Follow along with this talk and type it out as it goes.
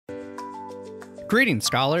Greetings,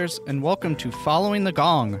 scholars, and welcome to Following the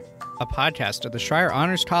Gong, a podcast of the Schreier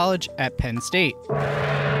Honors College at Penn State.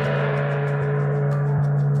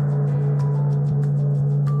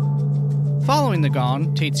 Following the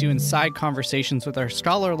Gong takes you inside conversations with our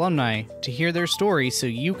scholar alumni to hear their stories so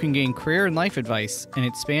you can gain career and life advice and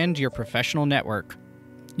expand your professional network.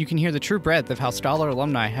 You can hear the true breadth of how scholar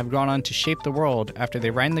alumni have gone on to shape the world after they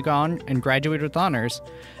rang the gong and graduated with honors,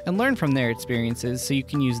 and learn from their experiences so you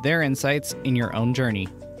can use their insights in your own journey.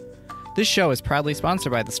 This show is proudly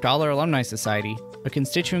sponsored by the Scholar Alumni Society, a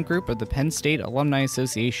constituent group of the Penn State Alumni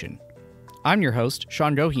Association. I'm your host,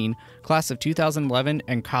 Sean Goheen, class of 2011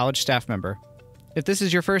 and college staff member. If this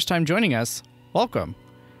is your first time joining us, welcome.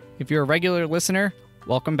 If you're a regular listener,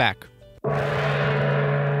 welcome back.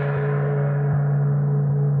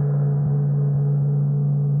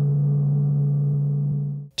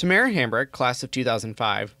 Tamara Hambrick, class of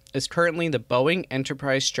 2005, is currently the Boeing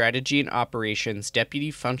Enterprise Strategy and Operations Deputy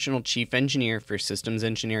Functional Chief Engineer for Systems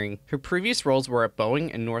Engineering. Her previous roles were at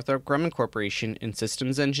Boeing and Northrop Grumman Corporation in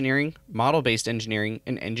Systems Engineering, Model-Based Engineering,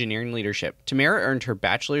 and Engineering Leadership. Tamara earned her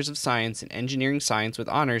Bachelors of Science in Engineering Science with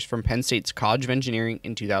honors from Penn State's College of Engineering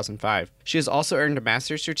in 2005. She has also earned a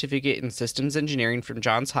Master's Certificate in Systems Engineering from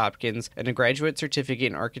Johns Hopkins and a Graduate Certificate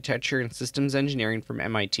in Architecture and Systems Engineering from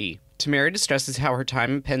MIT. Tamara discusses how her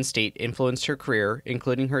time at Penn State influenced her career,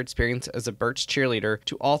 including her experience as a Berks Cheerleader,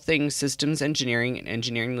 to all things systems engineering and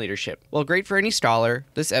engineering leadership. While great for any scholar,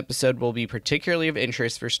 this episode will be particularly of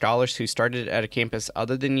interest for scholars who started at a campus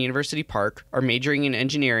other than University Park, are majoring in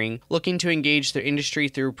engineering, looking to engage their industry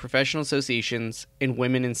through professional associations, and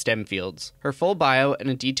women in STEM fields. Her full bio and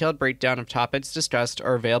a detailed breakdown of topics discussed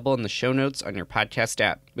are available in the show notes on your podcast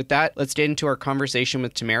app. With that, let's get into our conversation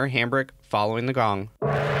with Tamara Hambrick, Following the Gong.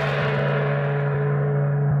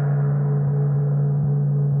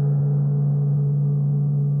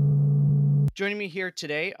 Joining me here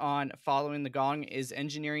today on Following the Gong is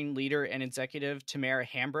engineering leader and executive Tamara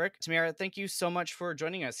Hambrick. Tamara, thank you so much for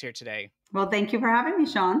joining us here today. Well, thank you for having me,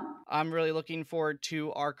 Sean. I'm really looking forward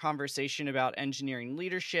to our conversation about engineering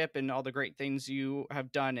leadership and all the great things you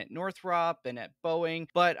have done at Northrop and at Boeing.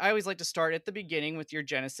 But I always like to start at the beginning with your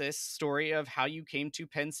genesis story of how you came to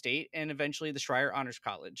Penn State and eventually the Schreier Honors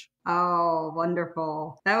College. Oh,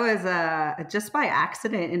 wonderful. That was just by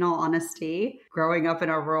accident, in all honesty, growing up in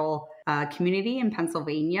a rural community in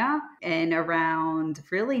Pennsylvania and around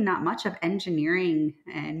really not much of engineering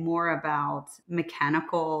and more about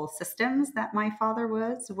mechanical systems that my father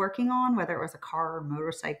was working on, whether it was a car or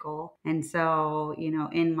motorcycle. And so,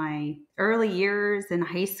 in my early years in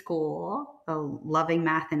high school, loving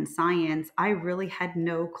math and science, I really had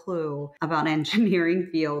no clue about engineering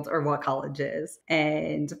fields or what colleges.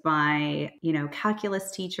 And my,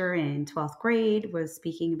 calculus teacher in 12th grade was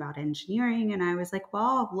speaking about engineering. And I was like,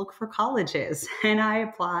 well, look for colleges. And I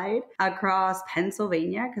applied across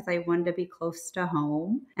Pennsylvania because I wanted to be close to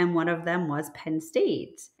home. And one of them was Penn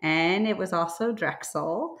State. And it was also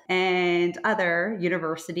Drexel and other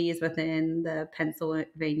universities within the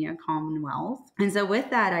Pennsylvania Commonwealth. And so with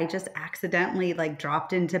that, I just accidentally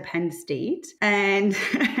dropped into Penn State. And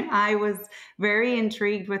I was very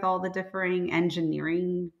intrigued with all the differing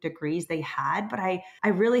engineering degrees they had, but I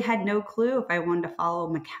really had no clue if I wanted to follow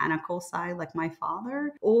mechanical side like my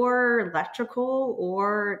father or electrical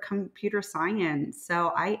or computer science.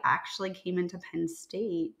 So I actually came into Penn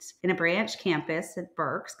State in a branch campus at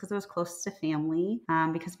Berks because it was close to family,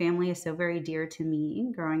 because family is so very dear to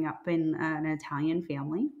me growing up in an Italian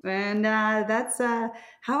family. And that's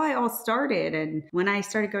how I all started. And when I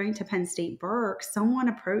started going to Penn State Berks, someone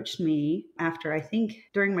approached me after, I think,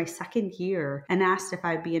 during my second year and asked if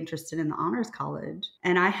I'd be interested in the Honors College.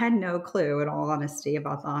 And I had no clue, in all honesty,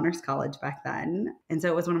 about the Honors College back then. And so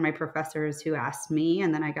it was one of my professors who asked me,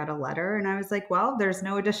 and then I got a letter and I was like, well, there's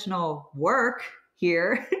no additional work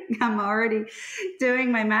here. I'm already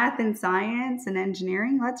doing my math and science and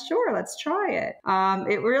engineering. Let's try it.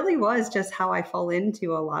 It really was just how I fall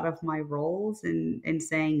into a lot of my roles and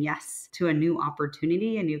saying yes to a new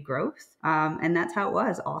opportunity, a new growth. And that's how it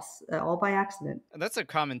was, all by accident. That's a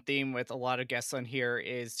common theme with a lot of guests on here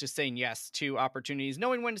is just saying yes to opportunities,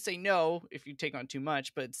 knowing when to say no if you take on too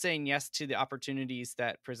much, but saying yes to the opportunities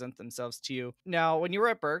that present themselves to you. Now, when you were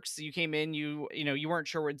at Berks, you came in, you weren't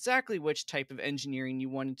sure exactly which type of engineering you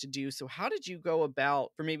wanted to do. So how did you go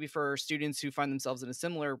about, for students who find themselves in a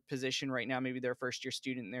similar position right now, maybe they're a first year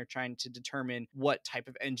student and they're trying to determine what type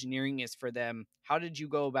of engineering is for them, how did you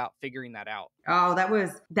go about figuring that out? Oh, that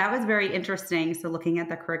was very interesting. So looking at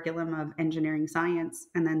the curriculum of engineering science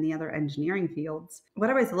and then the other engineering fields, what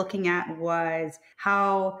I was looking at was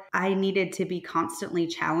how I needed to be constantly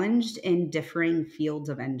challenged in differing fields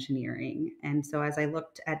of engineering. And so as I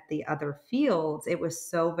looked at the other fields, it was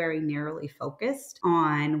so very narrowly focused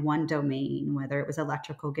on one domain, whether it was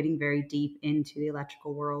electrical, getting very deep into the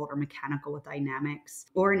electrical world, or mechanical with dynamics,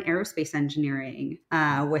 or in aerospace engineering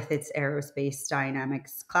with its aerospace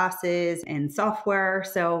dynamics classes and software.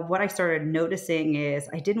 So what I started noticing is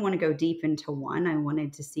I didn't want to go deep into one. I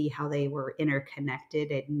wanted to see how they were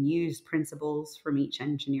interconnected and use principles from each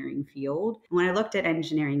engineering field. When I looked at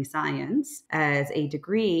engineering science as a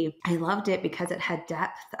degree, I loved it because it had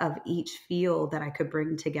depth of each field that I could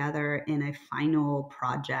bring together in a final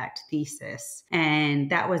project thesis. And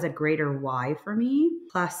that was a greater why for me.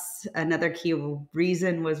 Plus, another key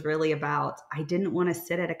reason was really about I didn't want to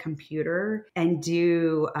sit at a computer and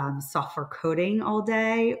do software coding all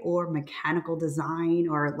day, or mechanical design,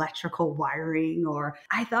 or electrical wiring, or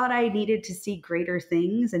I thought I needed to see greater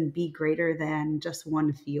things and be greater than just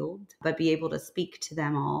one field, but be able to speak to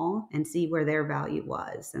them all and see where their value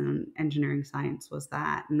was. And engineering science was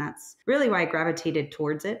that. And that's really why I gravitated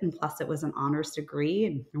towards it. And plus, it was an honors degree,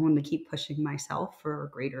 and I wanted to keep pushing myself for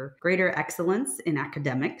greater excellence in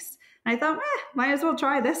academics. And I thought, might as well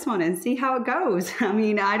try this one and see how it goes. I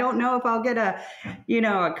mean, I don't know if I'll get a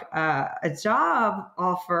job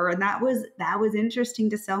offer. And that was interesting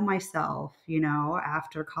to sell myself,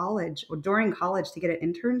 after college or during college, to get an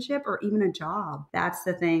internship or even a job. That's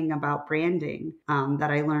the thing about branding that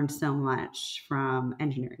I learned so much from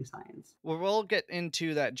engineering science. Well, we'll get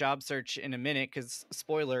into that job search in a minute because,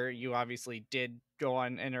 spoiler, you obviously did go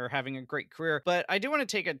on and are having a great career. But I do want to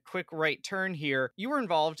take a quick right turn here. You were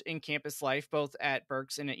involved in campus life, both at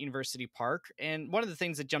Berks and at University Park. And one of the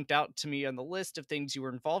things that jumped out to me on the list of things you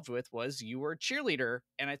were involved with was you were a cheerleader.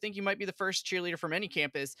 And I think you might be the first cheerleader from any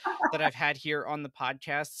campus that I've had here on the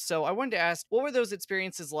podcast. So I wanted to ask, what were those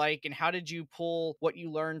experiences like, and how did you pull what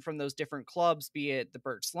you learned from those different clubs, be it the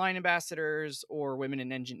Berks Line Ambassadors or Women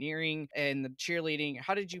in Engineering and the cheerleading?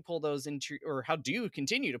 How did you pull those into, or how do you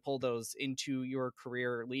continue to pull those into your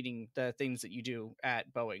career leading the things that you do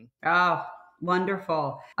at Boeing? Oh,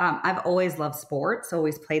 wonderful. I've always loved sports,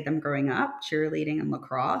 always played them growing up, cheerleading and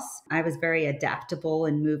lacrosse. I was very adaptable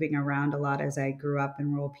and moving around a lot as I grew up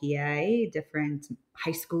in rural PA, different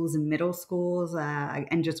high schools and middle schools,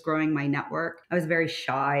 and just growing my network. I was very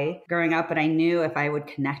shy growing up, but I knew if I would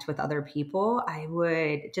connect with other people, I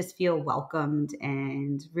would just feel welcomed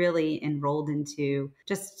and really enrolled into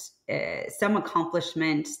just some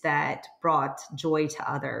accomplishment that brought joy to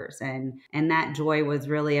others. And that joy was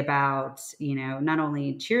really about, not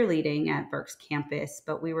only cheerleading at Berks campus,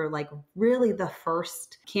 but we were like really the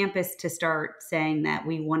first campus to start saying that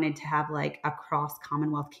we wanted to have like a cross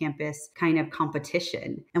Commonwealth campus kind of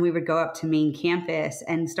competition. And we would go up to main campus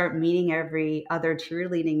and start meeting every other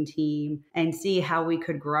cheerleading team and see how we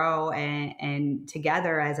could grow and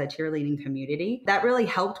together as a cheerleading community. That really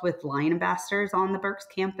helped with line ambassadors on the Berks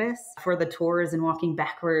campus for the tours and walking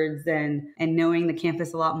backwards and knowing the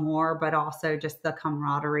campus a lot more, but also just the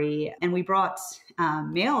camaraderie. And we brought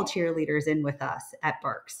male cheerleaders in with us at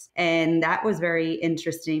Berks. And that was very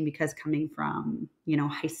interesting because coming from,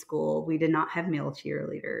 high school, we did not have male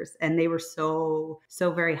cheerleaders. And they were so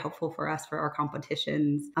very helpful for us for our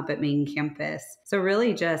competitions up at main campus. So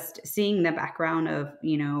really just seeing the background of,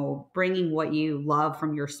 bringing what you love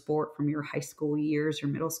from your sport, from your high school years, your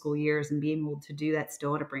middle school years, and being able to do that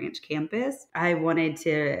still at a branch campus. I wanted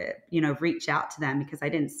to, reach out to them because I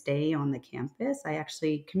didn't stay on the campus. I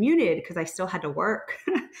actually commuted because I still had to work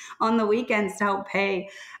on the weekends to help pay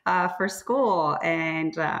for school.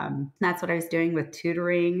 And that's what I was doing with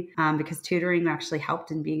tutoring, because tutoring actually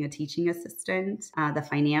helped in being a teaching assistant, the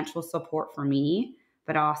financial support for me,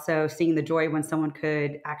 but also seeing the joy when someone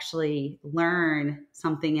could actually learn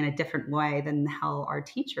something in a different way than how our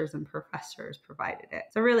teachers and professors provided it.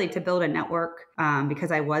 So really to build a network,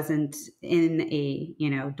 because I wasn't in a,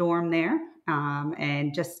 dorm there.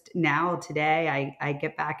 And just now today, I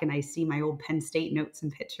get back and I see my old Penn State notes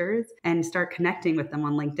and pictures and start connecting with them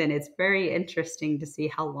on LinkedIn. It's very interesting to see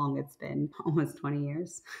how long it's been, almost 20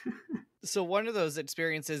 years. So one of those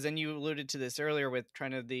experiences, and you alluded to this earlier with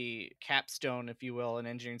kind of the capstone, if you will, in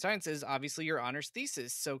engineering sciences, obviously your honors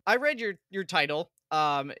thesis. So I read your title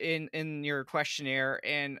in your questionnaire,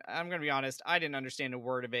 and I'm going to be honest, I didn't understand a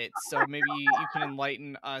word of it. So maybe you can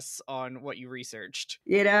enlighten us on what you researched.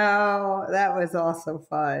 That was also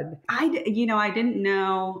fun. I didn't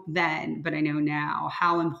know then, but I know now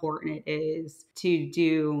how important it is to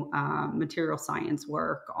do material science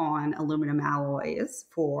work on aluminum alloys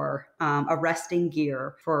for arresting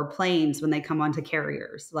gear for planes when they come onto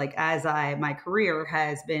carriers. Like my career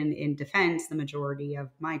has been in defense, the majority of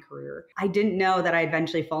my career. I didn't know that I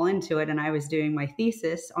eventually fall into it, and I was doing my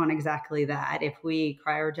thesis on exactly that. If we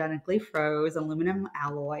cryogenically froze aluminum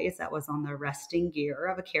alloys that was on the arresting gear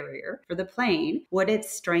of a carrier for the plane, would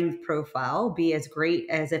its strength profile be as great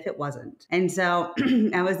as if it wasn't? And so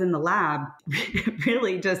I was in the lab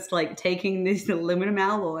really just like taking these aluminum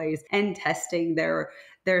alloys and testing their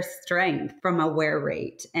strength from a wear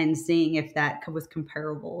rate and seeing if that was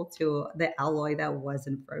comparable to the alloy that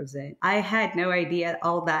wasn't frozen. I had no idea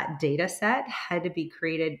all that data set had to be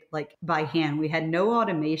created like by hand. We had no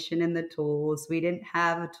automation in the tools. We didn't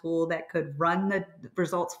have a tool that could run the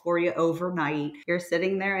results for you overnight. You're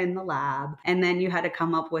sitting there in the lab, and then you had to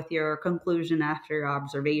come up with your conclusion after your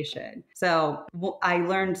observation. So I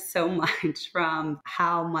learned so much from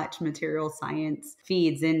how much material science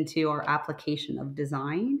feeds into our application of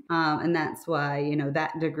design. And that's why,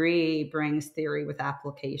 that degree brings theory with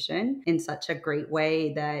application in such a great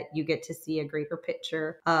way that you get to see a greater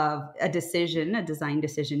picture of a design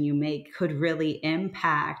decision you make could really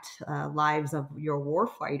impact lives of your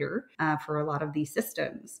warfighter for a lot of these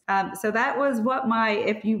systems. So that was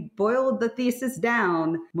if you boiled the thesis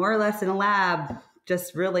down, more or less in a lab,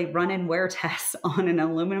 just really running wear tests on an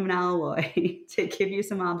aluminum alloy to give you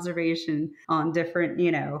some observation on different,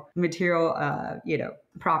 material,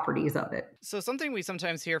 properties of it. So something we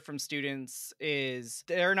sometimes hear from students is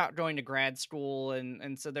they're not going to grad school,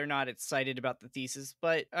 and so they're not excited about the thesis.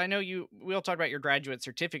 But I know we'll talk about your graduate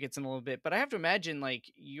certificates in a little bit, but I have to imagine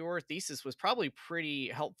like your thesis was probably pretty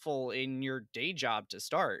helpful in your day job to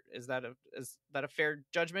start. Is that a fair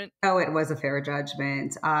judgment? Oh, it was a fair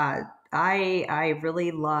judgment. I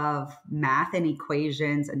really love math and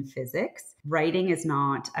equations and physics. Writing is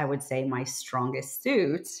not, I would say, my strongest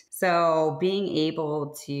suit. So being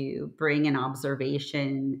able to bring an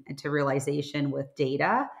observation to realization with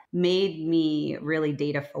data made me really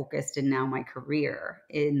data focused in now my career,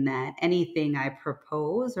 in that anything I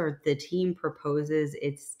propose or the team proposes,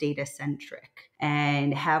 it's data centric.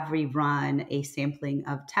 And have we run a sampling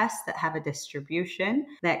of tests that have a distribution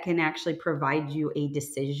that can actually provide you a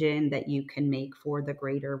decision that you can make for the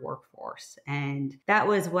greater workforce. And that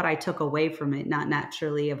was what I took away from it. Not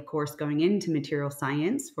naturally, of course, going into material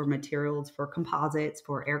science for materials, for composites,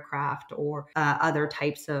 for aircraft, or other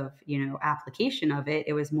types of, application of it.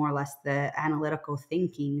 It was more or less the analytical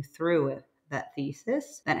thinking through it, that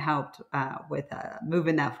thesis that helped with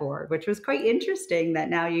moving that forward, which was quite interesting that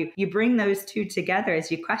now you bring those two together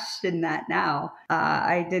as you question that now.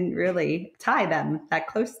 I didn't really tie them that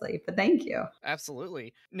closely, but thank you.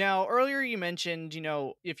 Absolutely. Now, earlier you mentioned,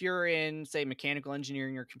 if you're in, say, mechanical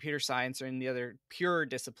engineering or computer science or in the other pure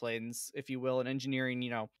disciplines, if you will, in engineering,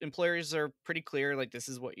 employers are pretty clear, like this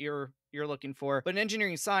is what you're looking for. But in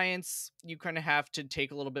engineering science, you kind of have to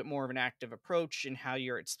take a little bit more of an active approach in how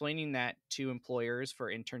you're explaining that to employers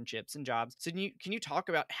for internships and jobs. So can you talk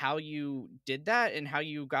about how you did that and how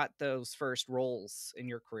you got those first roles in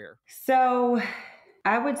your career? So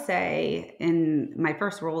I would say in my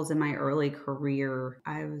first roles in my early career,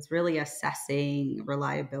 I was really assessing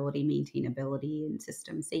reliability, maintainability, and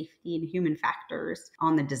system safety and human factors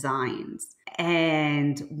on the designs.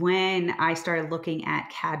 And when I started looking at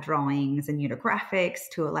CAD drawings and graphics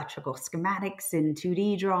to electrical schematics and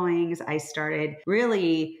 2D drawings, I started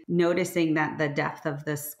really noticing that the depth of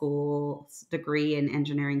the school's degree in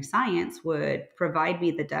engineering science would provide me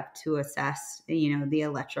the depth to assess, the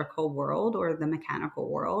electrical world or the mechanical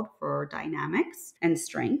world for dynamics and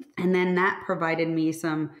strength. And then that provided me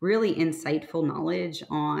some really insightful knowledge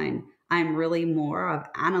on I'm really more of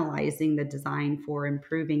analyzing the design for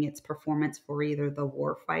improving its performance for either the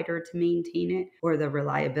warfighter to maintain it or the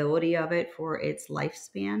reliability of it for its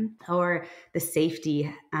lifespan or the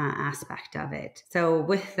safety aspect of it. So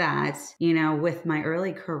with that, with my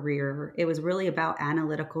early career, it was really about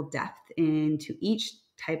analytical depth into each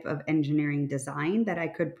type of engineering design that I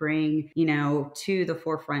could bring, to the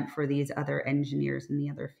forefront for these other engineers in the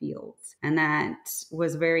other fields. And that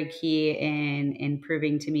was very key in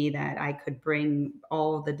proving to me that I could bring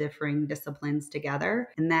all the differing disciplines together.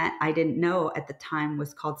 And that I didn't know at the time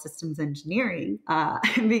was called systems engineering,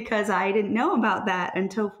 because I didn't know about that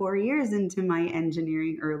until 4 years into my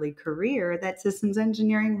engineering early career, that systems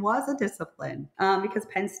engineering was a discipline, because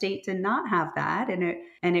Penn State did not have that.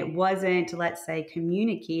 And it wasn't, let's say,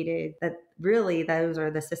 communicated that really those are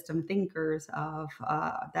the system thinkers of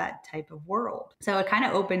that type of world. So it kind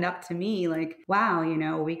of opened up to me like, wow,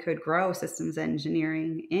 we could grow systems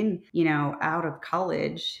engineering in, out of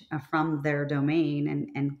college from their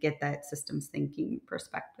domain and get that systems thinking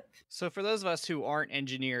perspective. So for those of us who aren't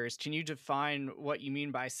engineers, can you define what you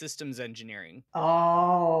mean by systems engineering?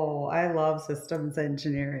 Oh, I love systems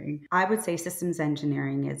engineering. I would say systems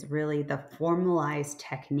engineering is really the formalized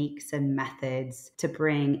techniques and methods to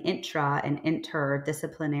bring intra and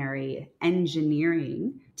interdisciplinary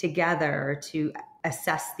engineering together to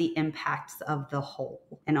assess the impacts of the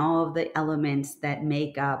whole and all of the elements that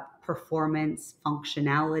make up performance,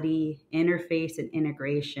 functionality, interface, and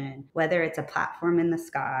integration, whether it's a platform in the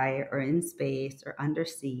sky or in space or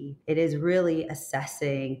undersea. It is really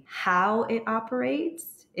assessing how it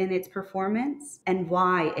operates in its performance and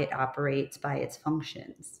why it operates by its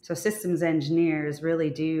functions. So systems engineers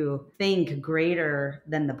really do think greater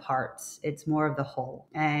than the parts. It's more of the whole.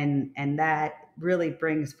 And that really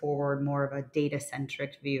brings forward more of a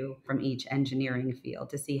data-centric view from each engineering field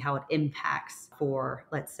to see how it impacts for,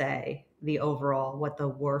 let's say, the overall, what the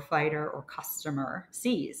warfighter or customer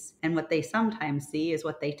sees. And what they sometimes see is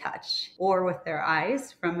what they touch or with their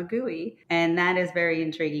eyes from a GUI. And that is very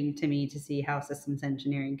intriguing to me to see how systems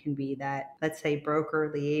engineering can be that, let's say,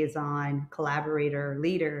 broker, liaison, collaborator,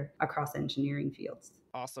 leader across engineering fields.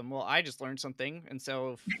 Awesome. Well, I just learned something. And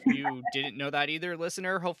so if you didn't know that either,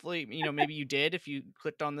 listener, hopefully, maybe you did if you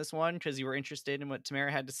clicked on this one because you were interested in what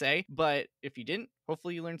Tamara had to say. But if you didn't,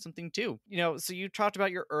 hopefully you learned something too. So you talked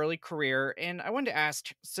about your early career, and I wanted to ask,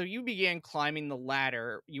 so you began climbing the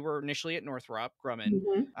ladder. You were initially at Northrop Grumman,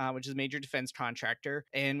 which is a major defense contractor.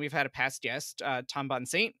 And we've had a past guest, Tom Bon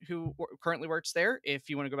Saint, who currently works there, if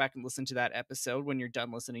you want to go back and listen to that episode when you're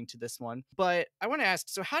done listening to this one. But I want to ask,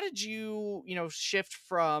 so how did you, shift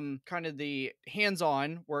from kind of the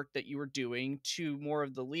hands-on work that you were doing to more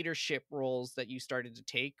of the leadership roles that you started to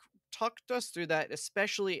take? Talk to us through that,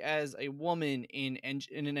 especially as a woman in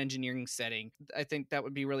an engineering setting. I think that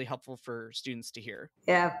would be really helpful for students to hear.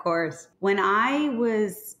 Yeah, of course. When I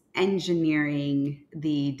was engineering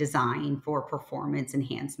the design for performance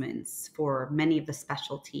enhancements for many of the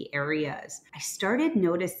specialty areas, I started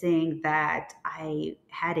noticing that I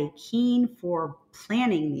had a keen for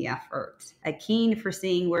planning the effort, a keen for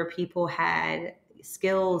seeing where people had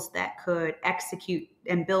skills that could execute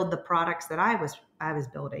and build the products that I was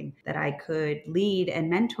building, that I could lead and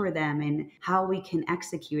mentor them in how we can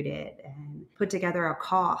execute it and put together a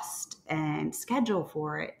cost and schedule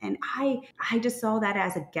for it. And I just saw that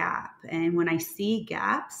as a gap. And when I see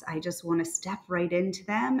gaps, I just want to step right into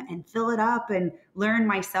them and fill it up and learn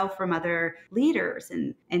myself from other leaders.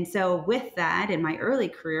 And so with that, in my early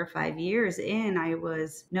career, 5 years in, I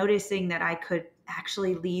was noticing that I could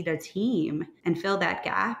actually lead a team and fill that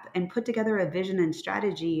gap and put together a vision and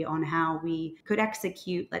strategy on how we could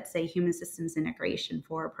execute, let's say, human systems integration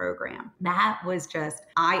for a program. That was just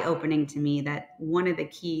eye-opening to me, that one of the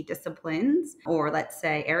key disciplines, or let's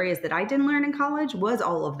say areas that I didn't learn in college, was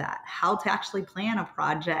all of that. How to actually plan a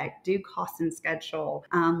project, do cost and schedule,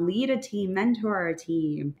 lead a team, mentor a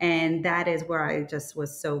team. And that is where I just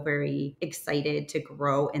was so very excited to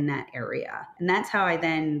grow in that area. And that's how I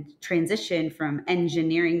then transitioned from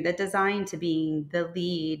engineering the design to being the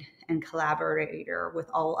lead and collaborator with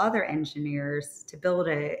all other engineers to build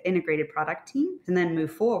an integrated product team and then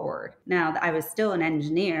move forward. Now, I was still an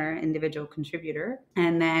engineer, individual contributor,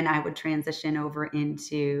 and then I would transition over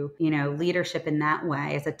into, leadership in that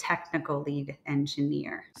way as a technical lead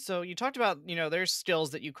engineer. So you talked about, there's skills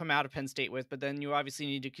that you come out of Penn State with, but then you obviously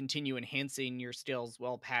need to continue enhancing your skills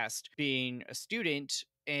well past being a student.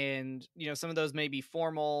 And, some of those may be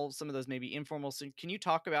formal, some of those may be informal. So can you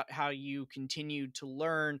talk about how you continued to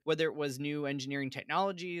learn, whether it was new engineering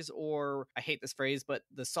technologies or, I hate this phrase, but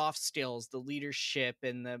the soft skills, the leadership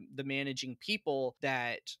and the managing people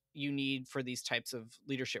that you need for these types of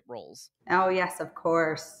leadership roles? Oh, yes, of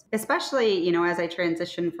course. Especially, as I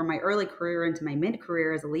transitioned from my early career into my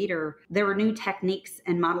mid-career as a leader, there were new techniques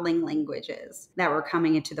and modeling languages that were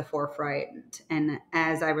coming into the forefront. And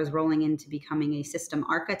as I was rolling into becoming a system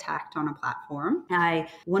architect on a platform, I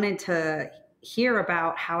wanted to hear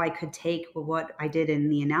about how I could take what I did in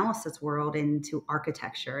the analysis world into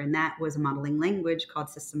architecture. And that was a modeling language called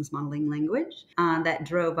Systems Modeling Language that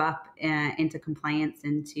drove up into compliance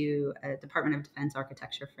into a Department of Defense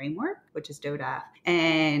Architecture Framework, which is DODAF.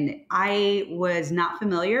 And I was not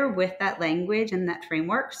familiar with that language and that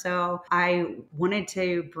framework. So I wanted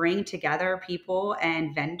to bring together people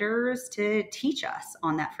and vendors to teach us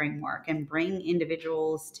on that framework and bring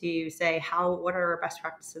individuals to say, what are our best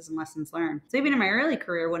practices and lessons learned? So even in my early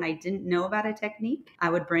career, when I didn't know about a technique, I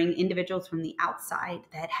would bring individuals from the outside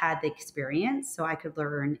that had the experience so I could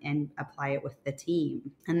learn and apply it with the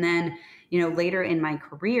team. And then, later in my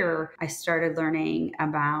career, I started learning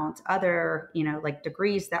about other, like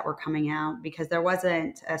degrees that were coming out because there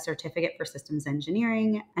wasn't a certificate for systems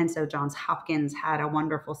engineering. And so Johns Hopkins had a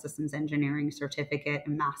wonderful systems engineering certificate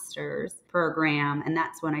and master's program. And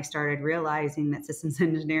that's when I started realizing that systems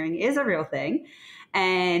engineering is a real thing.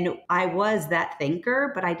 And I was that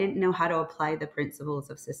thinker, but I didn't know how to apply the principles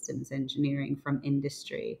of systems engineering from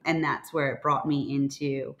industry. And that's where it brought me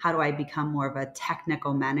into how do I become more of a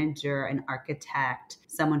technical manager, an architect,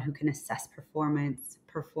 someone who can assess performance,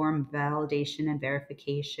 perform validation and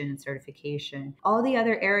verification and certification. All the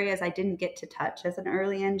other areas I didn't get to touch as an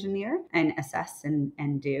early engineer and assess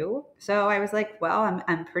and do. So I was like, well,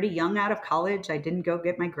 I'm pretty young out of college. I didn't go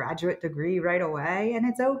get my graduate degree right away, and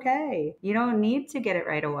it's okay. You don't need to get it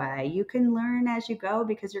right away. You can learn as you go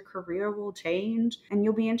because your career will change and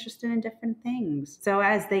you'll be interested in different things. So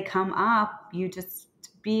as they come up, you just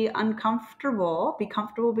be comfortable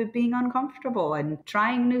with being uncomfortable and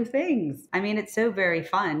trying new things. I mean, it's so very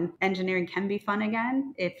fun. Engineering can be fun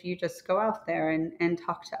again if you just go out there and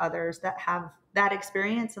talk to others that have that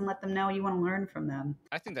experience and let them know you want to learn from them.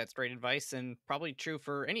 I think that's great advice and probably true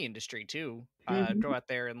for any industry too. Go out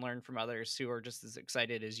there and learn from others who are just as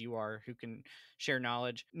excited as you are, who can share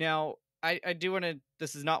knowledge. Now, I do want to,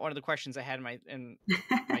 this is not one of the questions I had in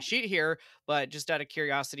my sheet here, but just out of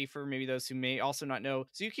curiosity for maybe those who may also not know.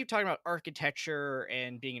 So you keep talking about architecture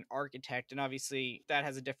and being an architect, and obviously that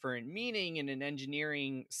has a different meaning in an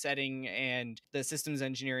engineering setting, and the systems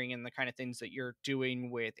engineering and the kind of things that you're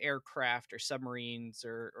doing with aircraft or submarines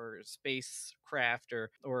or spacecraft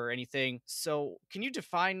or anything. So can you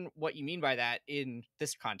define what you mean by that in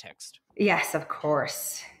this context? Yes, of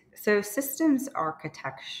course. So systems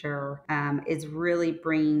architecture is really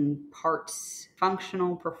bringing parts,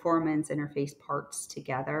 functional performance interface parts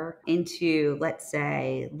together into, let's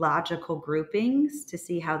say, logical groupings to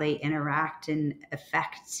see how they interact and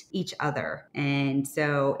affect each other. And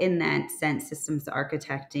so in that sense, systems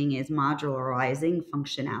architecting is modularizing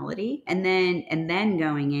functionality and then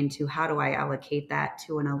going into how do I allocate that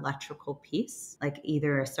to an electrical piece, like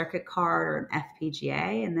either a circuit card or an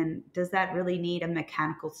FPGA, and then does that really need a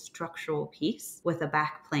mechanical structural piece with a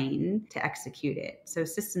backplane to execute it? So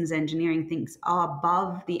systems engineering thinks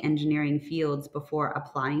above the engineering fields before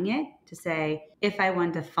applying it to say, if I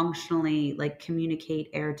want to functionally communicate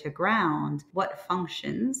air to ground, what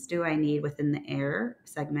functions do I need within the air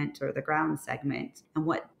segment or the ground segment? And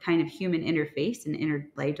what kind of human interface and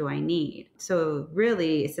interplay do I need? So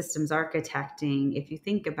really systems architecting, if you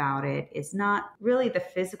think about it, is not really the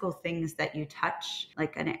physical things that you touch,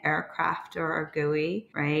 like an aircraft or a GUI,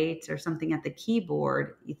 right? Or something at the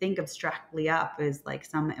keyboard. You think abstractly up as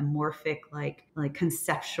some amorphic, like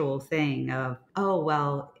conceptual thing of, oh,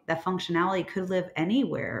 well, that functionality could live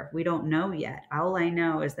anywhere. We don't know yet. All I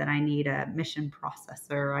know is that I need a mission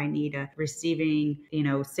processor. I need a receiving,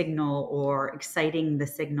 signal or exciting the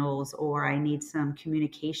signals, or I need some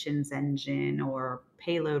communications engine or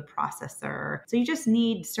payload processor. So you just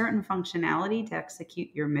need certain functionality to execute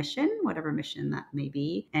your mission, whatever mission that may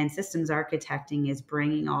be. And systems architecting is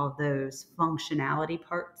bringing all of those functionality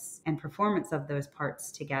parts and performance of those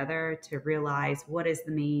parts together to realize what is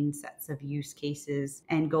the main sets of use cases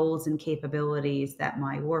and goals and capabilities that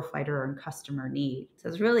my warfighter and customer need. So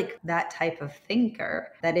it's really that type of thinker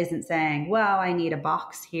that isn't saying, well, I need a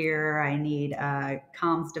box here, I need a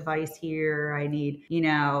comms device here, I need,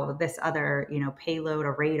 this other, payload,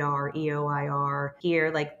 a radar, EOIR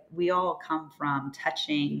here. We all come from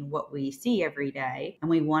touching what we see every day, and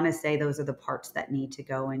we want to say those are the parts that need to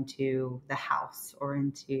go into the house or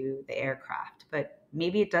into the aircraft. But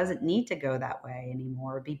maybe it doesn't need to go that way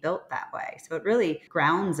anymore, or be built that way. So it really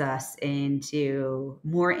grounds us into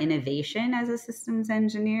more innovation as a systems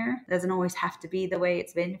engineer. It doesn't always have to be the way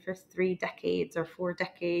it's been for 3 decades or 4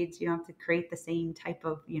 decades. You don't have to create the same type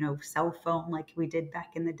of, cell phone like we did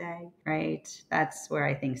back in the day, right? That's where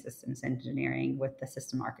I think systems engineering with the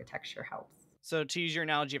system architecture helps. So to use your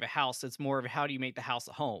analogy of a house, it's more of how do you make the house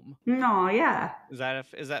a home? No, yeah. Is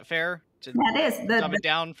that fair? to That is dumb it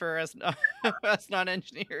down for us, us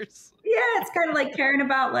non-engineers. Yeah, it's kind of like caring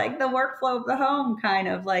about like the workflow of the home, kind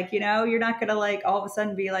of like, you're not going to like all of a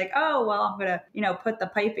sudden be like, oh, well, I'm going to, put the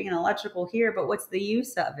piping and electrical here, but what's the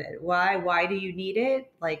use of it? Why do you need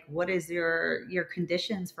it? Like, what is your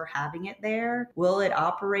conditions for having it there? Will it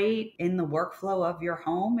operate in the workflow of your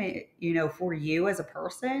home, for you as a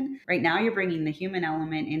person? Right now, you're bringing the human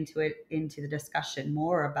element into the discussion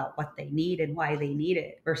more about what they need and why they need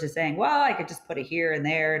it versus saying, well, I could just put it here and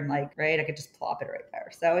there and like, right, I could just plop it right there.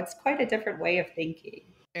 So it's quite a different way of thinking.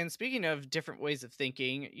 And speaking of different ways of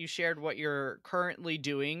thinking, you shared what you're currently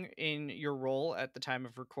doing in your role at the time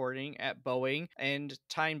of recording at Boeing, and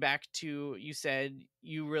tying back to, you said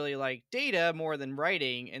you really like data more than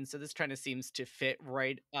writing. And so this kind of seems to fit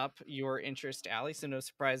right up your interest alley. So no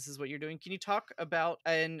surprises what you're doing. Can you talk about,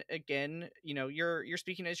 and again, you're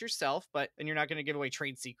speaking as yourself, and you're not going to give away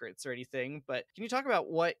trade secrets or anything, but can you talk about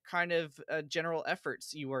what kind of general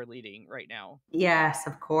efforts you are leading right now? Yes,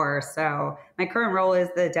 of course. So my current role is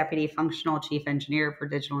the Deputy Functional Chief Engineer for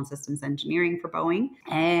Digital and Systems Engineering for Boeing.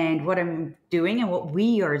 And what I'm doing and what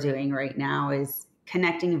we are doing right now is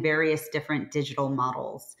connecting various different digital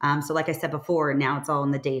models. So like I said before, now it's all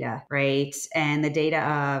in the data, right? And the data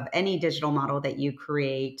of any digital model that you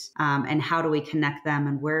create, and how do we connect them,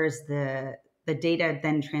 and where is the data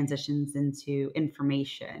then transitions into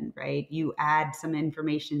information, right? You add some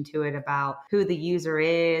information to it about who the user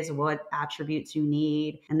is, what attributes you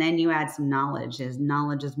need, and then you add some knowledge.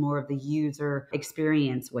 Knowledge is more of the user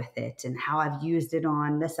experience with it and how I've used it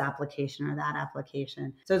on this application or that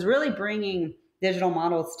application. So it's really bringing digital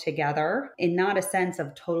models together in not a sense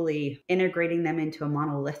of totally integrating them into a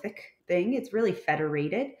monolithic thing. It's really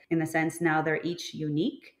federated in the sense now they're each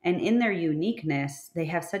unique. And in their uniqueness, they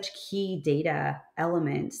have such key data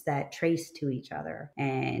elements that trace to each other.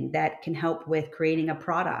 And that can help with creating a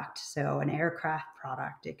product. So an aircraft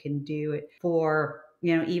product, it can do it for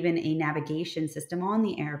even a navigation system on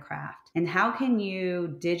the aircraft. And how can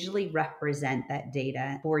you digitally represent that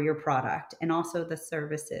data for your product and also the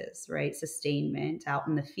services, right? Sustainment out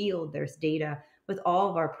in the field, there's data with all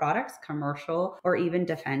of our products, commercial or even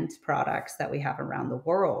defense products that we have around the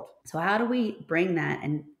world. So how do we bring that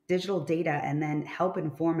and digital data and then help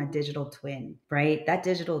inform a digital twin, right? That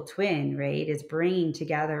digital twin, right, is bringing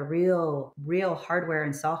together real hardware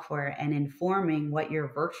and software and informing what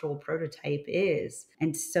your virtual prototype is.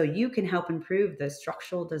 And so you can help improve the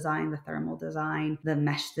structural design, the thermal design, the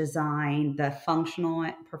mesh design, the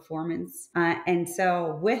functional performance. And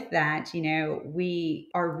so with that, we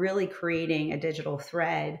are really creating a digital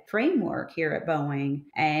thread framework here at Boeing,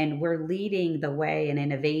 and we're leading the way in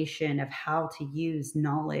innovation of how to use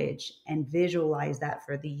knowledge and visualize that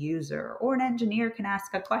for the user. Or an engineer can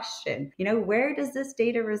ask a question, where does this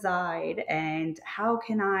data reside and how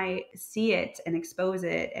can I see it and expose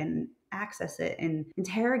it and access it and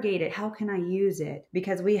interrogate it? How can I use it?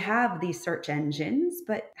 Because we have these search engines,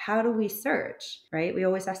 but how do we search, right? We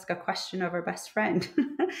always ask a question of our best friend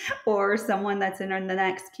or someone that's in the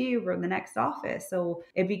next cube or the next office. So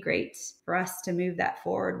it'd be great for us to move that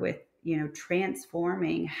forward with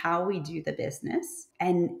transforming how we do the business.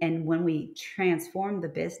 And when we transform the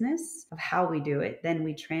business of how we do it, then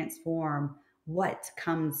we transform what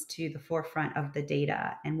comes to the forefront of the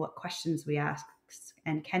data and what questions we ask,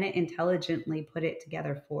 and can it intelligently put it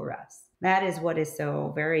together for us? That is what is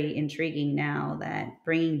so very intriguing now, that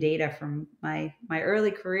bringing data from my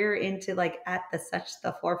early career into at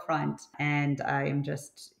the forefront. And I am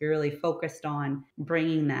just really focused on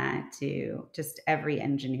bringing that to just every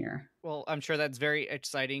engineer. Well, I'm sure that's very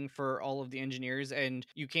exciting for all of the engineers, and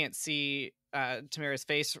you can't see Tamara's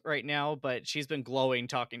face right now, but she's been glowing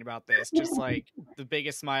talking about this, just like the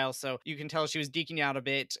biggest smile. So you can tell she was geeking out a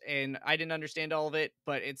bit, and I didn't understand all of it,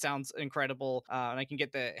 but it sounds incredible. And I can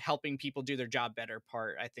get the helping people do their job better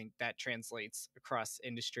part. I think that translates across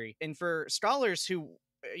industry. And for scholars who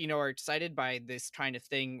are excited by this kind of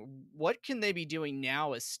thing, what can they be doing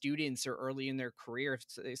now as students or early in their career,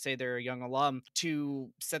 if they say they're a young alum, to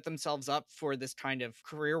set themselves up for this kind of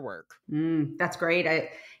career work? That's great.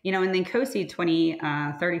 In the COSI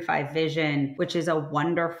 2035 vision, which is a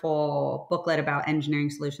wonderful booklet about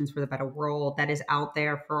engineering solutions for the better world that is out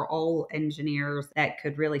there for all engineers that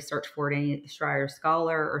could really search for it, any Schreier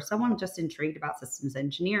scholar or someone just intrigued about systems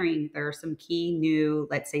engineering. There are some key new,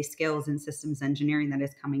 let's say, skills in systems engineering that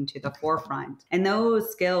is coming to the forefront. And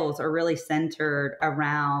those skills are really centered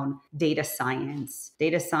around data science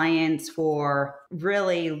for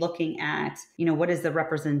really looking at, what is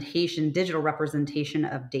the digital representation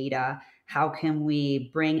of data? How can we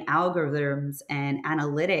bring algorithms and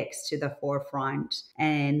analytics to the forefront,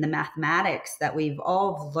 and the mathematics that we've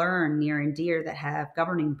all learned near and dear that have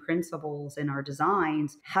governing principles in our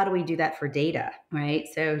designs? How do we do that for data, right?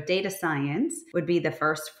 So data science would be the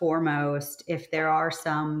first foremost. If there are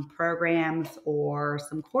some programs or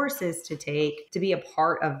some courses to take to be a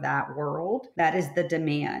part of that world, that is the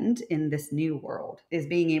demand in this new world, is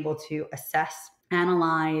being able to assess,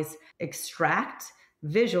 analyze, extract,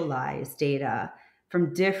 visualize data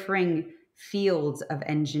from differing fields of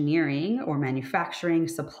engineering or manufacturing,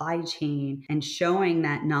 supply chain, and showing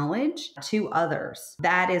that knowledge to others.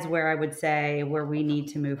 That is where I would say where we need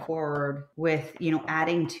to move forward with,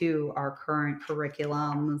 adding to our current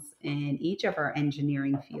curriculums in each of our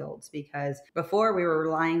engineering fields, because before we were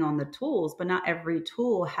relying on the tools, but not every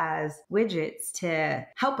tool has widgets to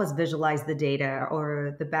help us visualize the data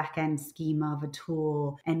or the back end schema of a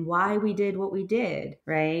tool and why we did what we did,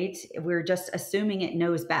 right? We're just assuming it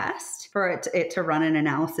knows best for it to run an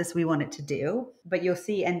analysis we want it to do. But you'll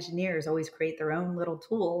see engineers always create their own little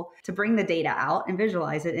tool to bring the data out and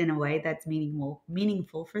visualize it in a way that's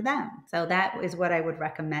meaningful for them. So that is what I would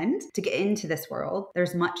recommend to get into this world.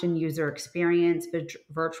 There's much in user experience,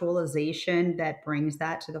 virtualization that brings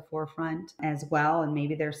that to the forefront as well. And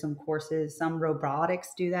maybe there's some courses, some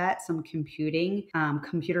robotics do that, some computing,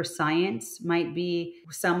 computer science might be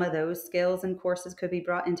some of those skills and courses could be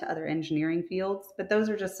brought into other engineering fields. But those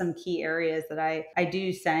are just some key areas that I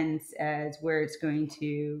do sense as where it's going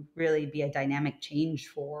to really be a dynamic change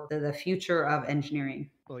for the future of engineering.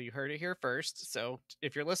 Well, you heard it here first. So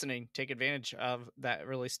if you're listening, take advantage of that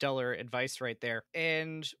really stellar advice right there.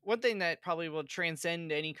 And one thing that probably will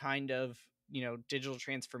transcend any kind of digital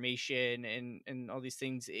transformation and all these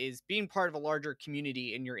things is being part of a larger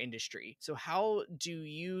community in your industry. So how do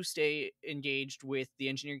you stay engaged with the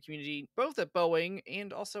engineering community, both at Boeing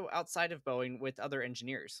and also outside of Boeing with other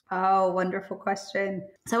engineers? Oh, wonderful question.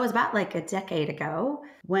 So it was about like a decade ago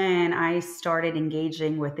when I started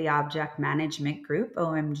engaging with the object management group,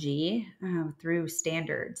 OMG, through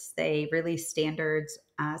standards. They release standards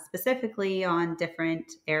specifically on different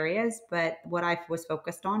areas, but what I was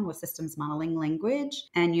focused on was systems modeling language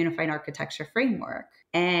and unified architecture framework.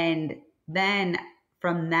 And then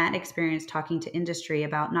from that experience, talking to industry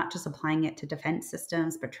about not just applying it to defense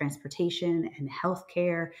systems, but transportation and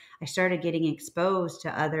healthcare, I started getting exposed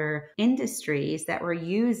to other industries that were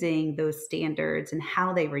using those standards and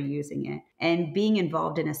how they were using it, and being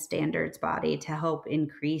involved in a standards body to help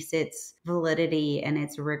increase its validity and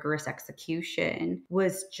its rigorous execution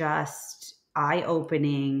was just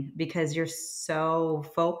eye-opening, because you're so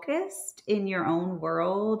focused in your own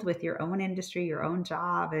world with your own industry, your own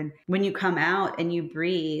job. And when you come out and you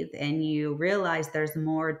breathe and you realize there's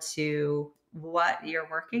more to what you're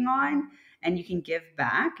working on and you can give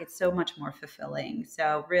back, it's so much more fulfilling.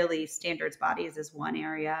 So really, standards bodies is one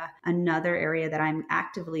area. Another area that I'm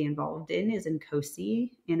actively involved in is in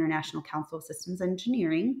COSI, International Council of Systems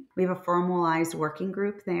Engineering. We have a formalized working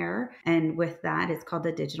group there. And with that, it's called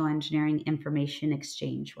the Digital Engineering Information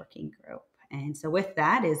Exchange Working Group. And so with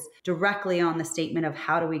that is directly on the statement of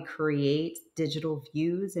how do we create digital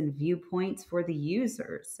views and viewpoints for the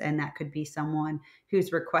users. And that could be someone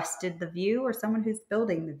who's requested the view or someone who's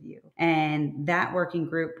building the view. And that working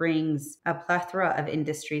group brings a plethora of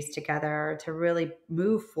industries together to really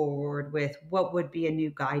move forward with what would be a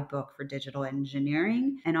new guidebook for digital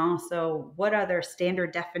engineering. And also, what other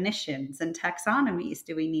standard definitions and taxonomies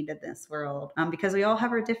do we need in this world? Because we all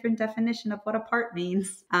have our different definition of what a part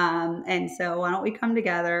means. And so why don't we come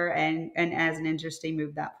together and as an industry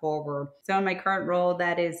move that forward? So in my current role,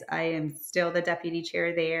 I am still the deputy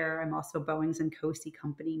chair there. I'm also Boeing's and COSI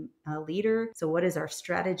company leader. So what is our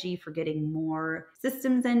strategy for getting more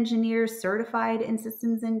systems engineers certified in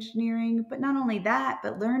systems engineering? But not only that,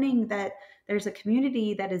 but learning that there's a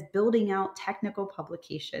community that is building out technical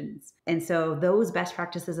publications. And so those best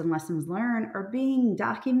practices and lessons learned are being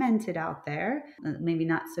documented out there, maybe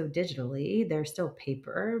not so digitally. They're still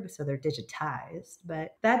paper, so they're digitized.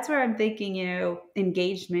 But that's where I'm thinking,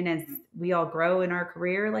 engagement as we all grow in our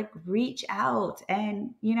career, like reach out and,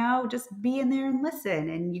 just be in there and listen.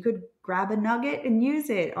 And you could grab a nugget and use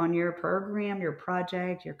it on your program, your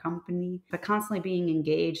project, your company. But constantly being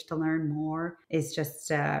engaged to learn more is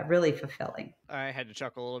just really fulfilling. I had to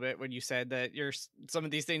chuckle a little bit when you said that some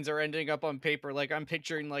of these things are ending up on paper. Like I'm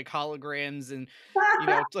picturing like holograms and,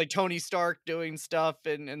 like Tony Stark doing stuff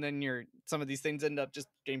and then you're some of these things end up just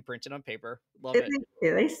getting printed on paper. Love it.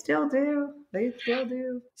 They still do. They still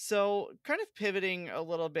do. So, kind of pivoting a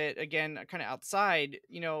little bit again, kind of outside,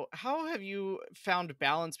 how have you found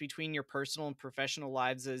balance between your personal and professional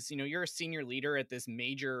lives as, you're a senior leader at this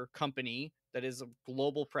major company that is a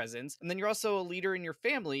global presence, and then you're also a leader in your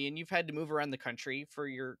family and you've had to move around the country for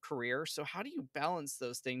your career. So, how do you balance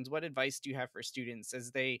those things? What advice do you have for students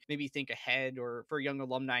as they maybe think ahead, or for young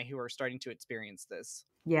alumni who are starting to experience this?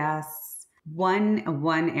 Yes. One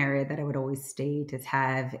area that I would always state is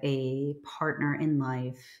have a partner in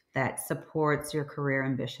life that supports your career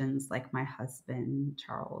ambitions like my husband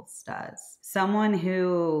Charles does. Someone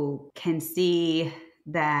who can see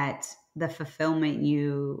that the fulfillment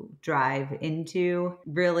you drive into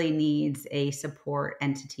really needs a support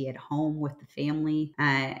entity at home with the family,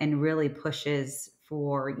 and really pushes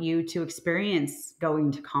for you to experience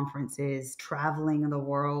going to conferences, traveling the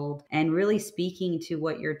world, and really speaking to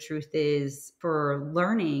what your truth is for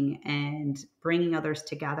learning and bringing others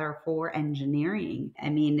together for engineering. I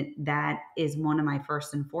mean, that is one of my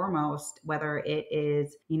first and foremost, whether it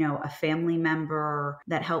is, a family member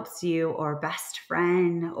that helps you, or best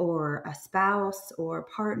friend, or a spouse or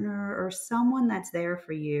partner, or someone that's there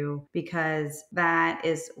for you, because that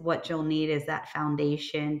is what you'll need, is that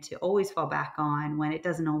foundation to always fall back on when it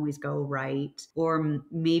doesn't always go right. Or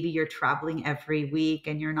maybe you're traveling every week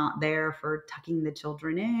and you're not there for tucking the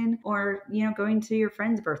children in, or, going to your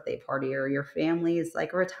friend's birthday party, or your family's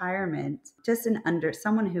like retirement. Just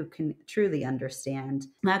someone who can truly understand.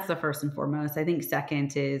 That's the first and foremost. I think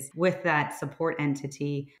second is with that support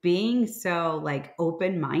entity, being so like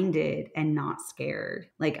open-minded and not scared.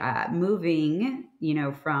 Like moving,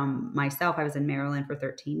 from myself, I was in Maryland for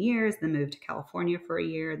 13 years, then moved to California for a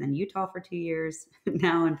year, then Utah for 2 years,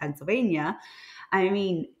 now in Pennsylvania. I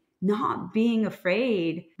mean, not being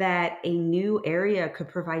afraid that a new area could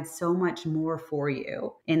provide so much more for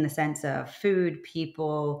you in the sense of food,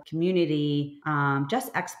 people, community,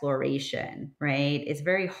 just exploration, right? It's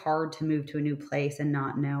very hard to move to a new place and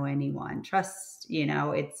not know anyone. Trust,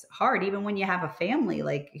 it's hard even when you have a family,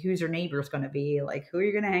 like who's your neighbor's going to be, like who are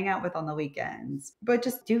you going to hang out with on the weekends? But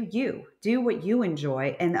just do what you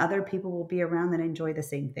enjoy, and other people will be around that enjoy the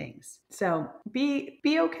same things. So be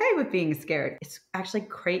okay with being scared. It's actually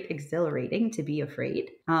great, exhilarating to be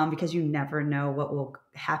afraid, because you never know what will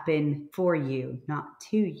happen for you, not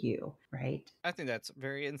to you, right? I think that's a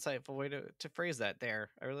very insightful way to phrase that there.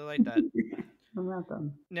 I really like that. You're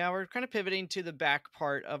welcome. Now we're kind of pivoting to the back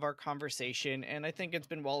part of our conversation, and I think it's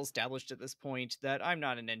been well established at this point that I'm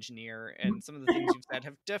not an engineer, and some of the things you've said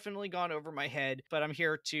have definitely gone over my head, but I'm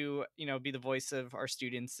here to, be the voice of our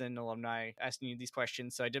students and alumni asking you these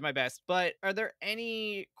questions, so I did my best. But are there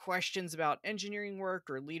any questions about engineering work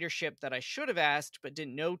or leadership that I should have asked but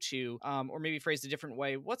didn't know to, or maybe phrased a different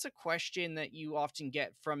way? What's a question that you often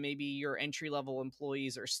get from maybe your entry-level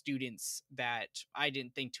employees or students that I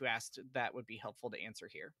didn't think to ask that would be helpful to answer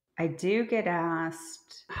here? I do get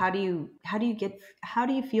asked, how do you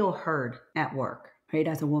feel heard at work? Right,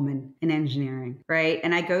 as a woman in engineering, right?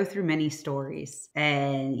 And I go through many stories.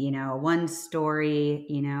 And, one story,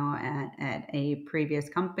 at a previous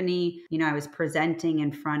company, I was presenting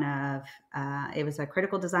in front of, it was a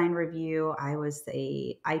critical design review. I was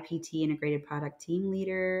a IPT, integrated product team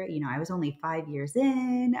leader. I was only 5 years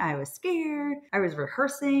in. I was scared. I was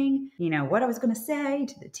rehearsing, what I was going to say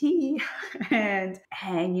to the T. and,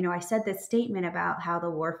 I said this statement about how the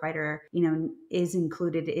warfighter, is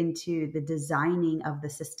included into the designing of the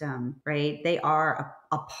system, right? They are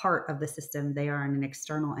a part of the system. They are an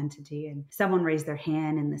external entity. And someone raised their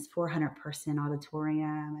hand in this 400-person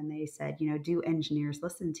auditorium, and they said, do engineers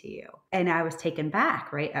listen to you? And I was taken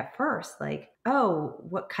back, right? At first, like, oh,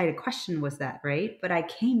 what kind of question was that, right? But I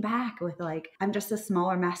came back with like, I'm just a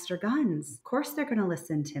smaller master guns. Of course they're going to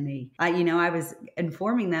listen to me. I was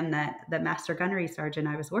informing them that the master gunnery sergeant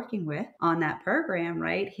I was working with on that program,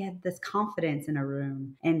 right? He had this confidence in a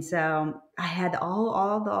room. And so I had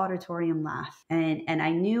all the auditorium laugh. And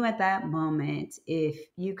I knew at that moment, if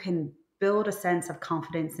you can build a sense of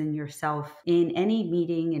confidence in yourself in any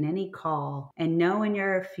meeting, in any call, and know in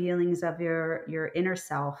your feelings of your inner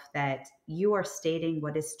self that you are stating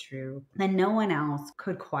what is true, then no one else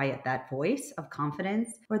could quiet that voice of confidence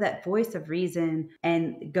or that voice of reason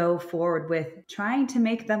and go forward with trying to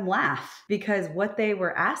make them laugh, because what they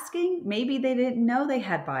were asking, maybe they didn't know they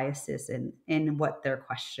had biases in what their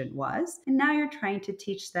question was. And now you're trying to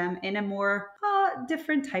teach them in a more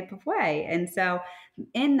different type of way. And so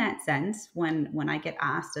in that sense, when I get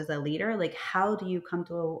asked as a leader, like, how do you come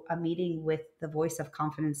to a meeting with the voice of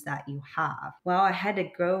confidence that you have? Well, I had to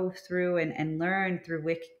go through and learn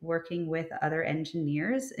through working with other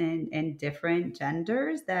engineers and different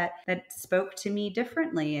genders that spoke to me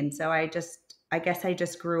differently. And so I guess I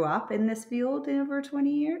just grew up in this field in over 20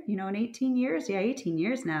 years, in 18 years. Yeah, 18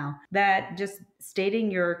 years now. That just stating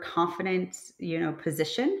your confident,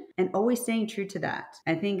 position and always staying true to that.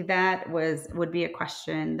 I think that would be a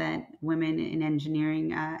question that women in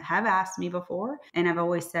engineering have asked me before. And I've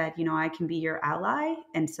always said, I can be your ally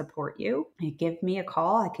and support you. You give me a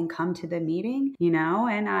call, I can come to the meeting,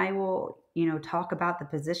 and I will talk about the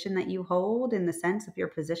position that you hold in the sense of your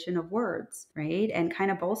position of words, right? And kind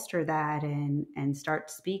of bolster that and start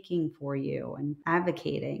speaking for you and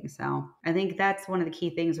advocating. So I think that's one of the key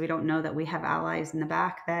things. We don't know that we have allies in the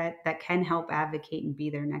back that can help advocate and be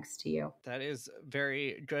there next to you. That is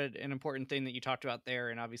very good and important thing that you talked about there.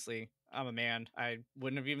 And obviously I'm a man. I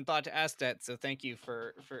wouldn't have even thought to ask that. So thank you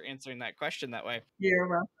for answering that question that way. You're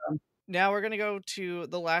welcome. Now we're going to go to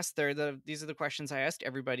the last third. These are the questions I asked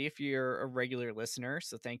everybody if you're a regular listener.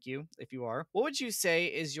 So thank you if you are. What would you say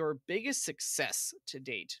is your biggest success to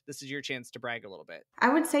date? This is your chance to brag a little bit. I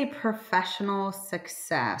would say professional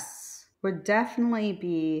success would definitely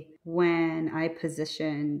be when I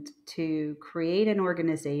positioned to create an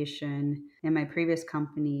organization in my previous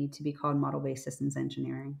company to be called Model-Based Systems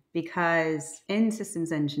Engineering. Because in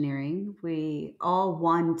systems engineering, we all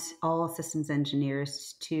want all systems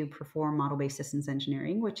engineers to perform model-based systems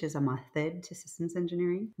engineering, which is a method to systems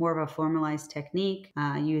engineering, more of a formalized technique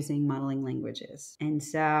using modeling languages. And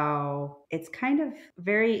so it's kind of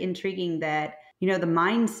very intriguing that, the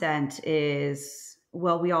mindset is,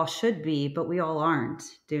 well, we all should be, but we all aren't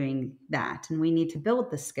doing that. And we need to build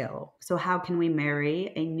the skill. So how can we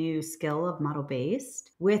marry a new skill of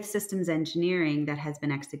model-based with systems engineering that has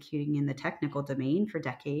been executing in the technical domain for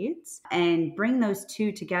decades and bring those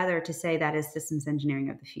two together to say that is systems engineering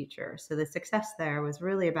of the future? So the success there was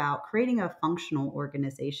really about creating a functional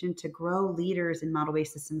organization to grow leaders in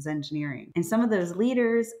model-based systems engineering. And some of those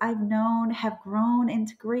leaders I've known have grown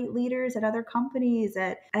into great leaders at other companies.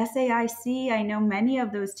 At SAIC, I know many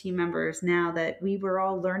of those team members now that we were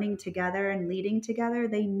all learning together and leading together,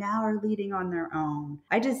 they now are leading on their own.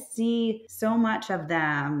 I just see so much of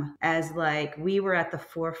them as like we were at the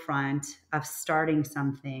forefront of starting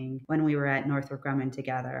something when we were at Northrop Grumman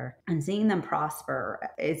together, and seeing them prosper.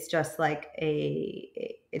 It's just like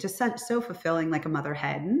it's just so fulfilling, like a mother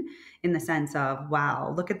hen, in the sense of,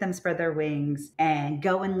 wow, look at them spread their wings and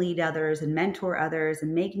go and lead others and mentor others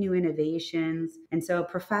and make new innovations. And so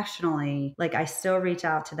professionally, like I still reach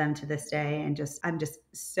out to them to this day, and I'm just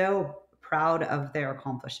so proud of their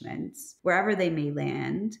accomplishments wherever they may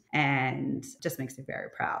land, and just makes me very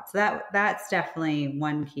proud. So that's definitely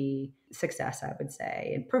one key success, I would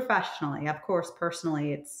say. And professionally, of course,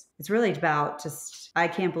 personally, it's really about just, I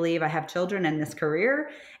can't believe I have children in this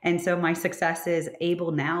career. And so my success is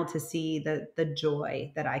able now to see the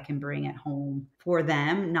joy that I can bring at home for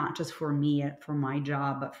them, not just for me, for my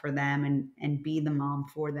job, but for them, and be the mom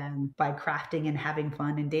for them by crafting and having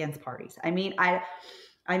fun and dance parties. I mean,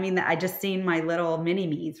 I just seen my little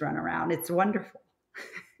mini-me's run around. It's wonderful.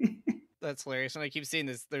 That's hilarious. And I keep seeing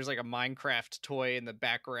this, there's like a Minecraft toy in the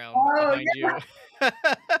background behind yeah. you.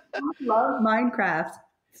 I love Minecraft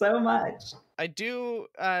so much. I do,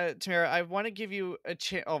 Tamara, I want to give you a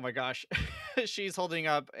chance. Oh my gosh. She's holding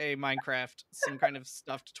up a Minecraft, some kind of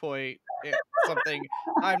stuffed toy, something.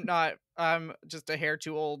 I'm just a hair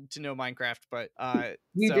too old to know Minecraft, but I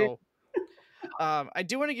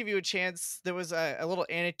do want to give you a chance. There was a little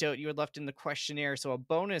anecdote you had left in the questionnaire, so a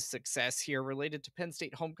bonus success here related to Penn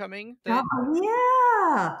State homecoming.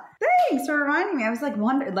 Yeah. Thanks for reminding me. I was like,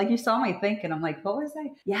 like you saw me thinking. I'm like, what was I?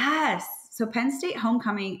 Yes. So Penn State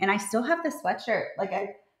homecoming, and I still have the sweatshirt. Like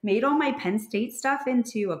I made all my Penn State stuff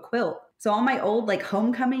into a quilt. So all my old like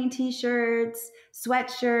homecoming t-shirts,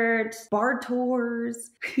 sweatshirts, bar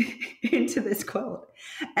tours into this quilt.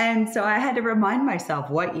 And so I had to remind myself,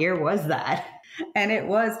 what year was that? And it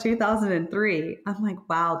was 2003. I'm like,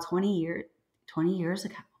 wow, 20 years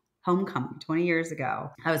ago. Homecoming, 20 years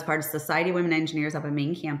ago. I was part of Society of Women Engineers up at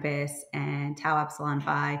main campus, and Tau Epsilon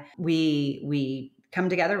Phi. We come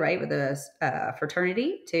together, right, with a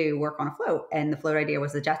fraternity to work on a float. And the float idea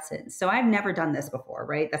was the Jetsons. So I've never done this before,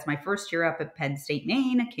 right? That's my first year up at Penn State,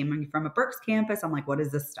 Maine. I came from a Berks campus. I'm like, what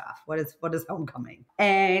is this stuff? What is homecoming?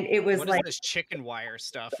 And it was what is this chicken wire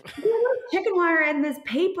stuff? Chicken wire and this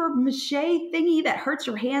paper mache thingy that hurts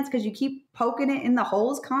your hands because you keep poking it in the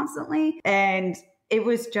holes constantly. And it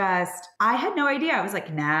was just, I had no idea. I was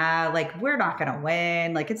like, nah, like we're not going to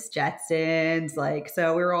win. Like it's Jetsons. Like,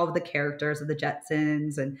 so we were all the characters of the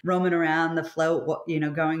Jetsons and roaming around the float,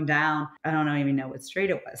 going down. I don't even know what street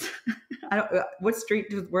it was. What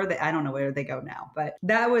street were they? I don't know where they go now, but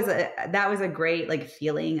that was a great like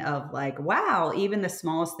feeling of like, wow, even the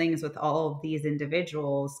smallest things with all of these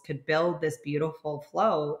individuals could build this beautiful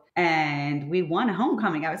float. And we won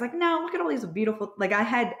homecoming. I was like, no, look at all these beautiful, like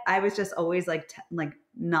I was just always like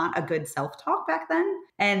not a good self-talk back then.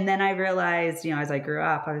 And then I realized, as I grew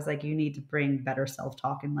up, I was like, you need to bring better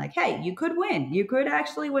self-talk and like, hey, you could win. You could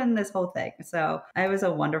actually win this whole thing. So it was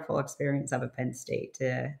a wonderful experience of a Penn State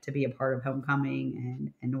to be a part of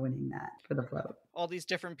homecoming and winning that for the float. All these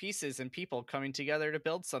different pieces and people coming together to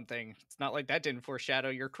build something. It's not like that didn't foreshadow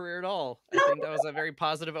your career at all. I think that was a very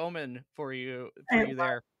positive omen for you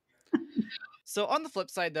there. So on the flip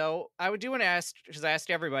side, though, I do want to ask, because I ask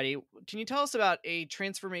everybody, can you tell us about a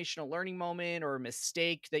transformational learning moment or a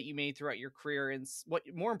mistake that you made throughout your career, and what,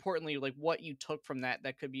 more importantly, like what you took from that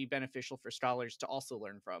could be beneficial for scholars to also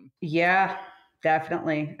learn from? Yeah,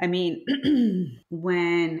 definitely. I mean,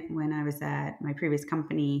 when I was at my previous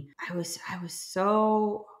company, I was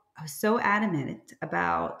so adamant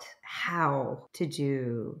about how to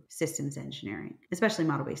do systems engineering, especially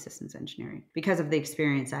model-based systems engineering, because of the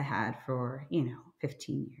experience I had for,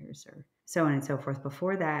 15 years or so on and so forth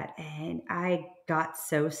before that. And I got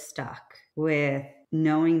so stuck with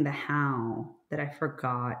knowing the how that I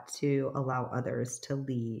forgot to allow others to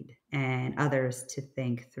lead and others to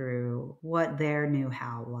think through what their new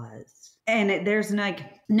how was. And there's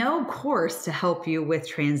like no course to help you with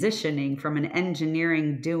transitioning from an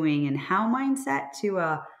engineering doing and how mindset to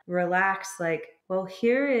a relaxed, like, well,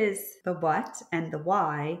 here is the what and the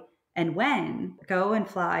why and when, go and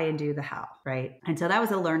fly and do the how, right? And so that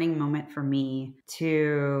was a learning moment for me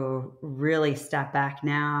to really step back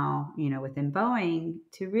now, within Boeing,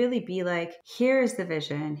 to really be like, here's the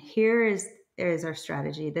vision, here is our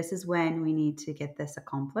strategy. This is when we need to get this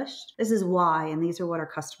accomplished. This is why, and these are what our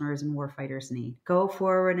customers and warfighters need. Go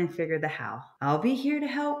forward and figure the how. I'll be here to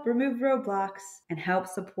help remove roadblocks and help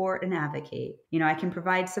support and advocate. I can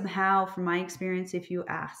provide some how from my experience if you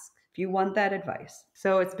ask, if you want that advice.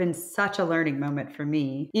 So it's been such a learning moment for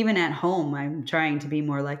me. Even at home, I'm trying to be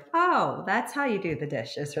more like, oh, that's how you do the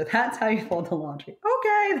dishes, or that's how you fold the laundry.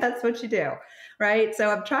 Okay, that's what you do, right? So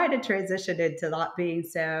I'm trying to transition into not being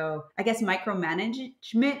so, I guess,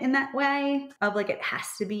 micromanagement in that way of like, it has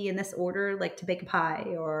to be in this order, like to bake a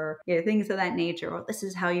pie or things of that nature. Or this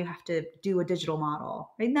is how you have to do a digital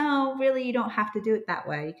model, right? No, really, you don't have to do it that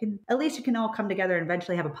way. At least you can all come together and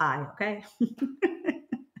eventually have a pie, okay?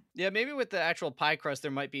 Yeah, maybe with the actual pie crust,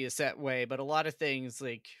 there might be a set way, but a lot of things,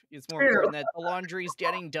 like, it's more important that the laundry's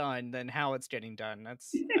getting done than how it's getting done.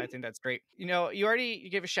 I think that's great. You already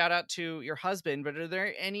gave a shout out to your husband, but are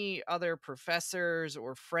there any other professors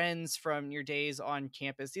or friends from your days on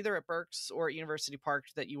campus, either at Berks or at University Park,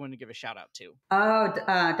 that you want to give a shout out to? Oh,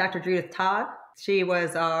 Dr. Judith Todd. She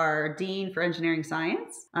was our Dean for Engineering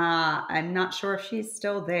Science. I'm not sure if she's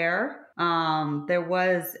still there. There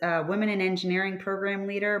was a Women in Engineering program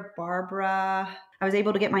leader, Barbara. I was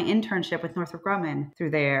able to get my internship with Northrop Grumman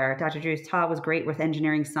through there. Dr. Judith Todd was great with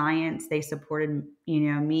engineering science. They supported,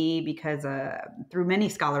 me because through many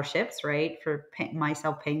scholarships, right, for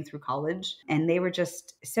myself paying through college. And they were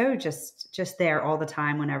just there all the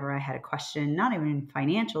time whenever I had a question, not even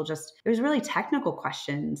financial, just it was really technical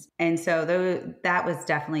questions. And so that was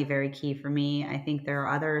definitely very key for me. I think there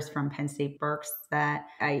are others from Penn State Berks that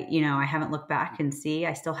I haven't looked back and see.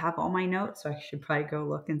 I still have all my notes, so I should probably go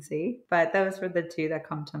look and see. But those were the two that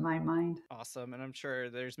come to my mind. Awesome. And I'm sure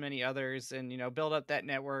there's many others, and, build up that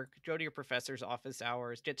network, go to your professor's office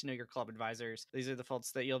hours, get to know your club advisors. These are the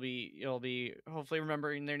folks that you'll be hopefully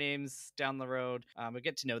remembering their names down the road, but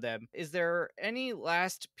get to know them. Is there any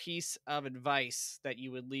last piece of advice that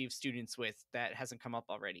you would leave students with that hasn't come up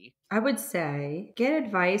already? I would say get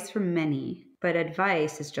advice from many, but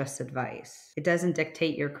advice is just advice. It doesn't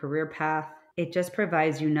dictate your career path. It just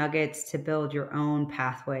provides you nuggets to build your own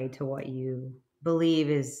pathway to what you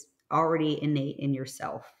believe is already innate in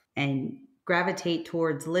yourself, and gravitate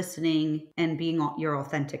towards listening and being your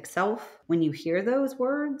authentic self when you hear those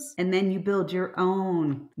words. And then you build your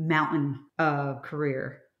own mountain of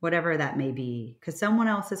career, whatever that may be, because someone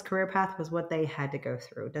else's career path was what they had to go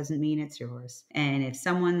through. It doesn't mean it's yours. And if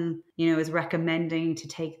someone, is recommending to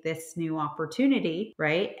take this new opportunity,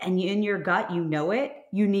 right, and in your gut, it,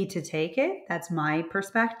 you need to take it. That's my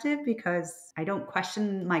perspective, because I don't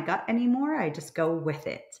question my gut anymore. I just go with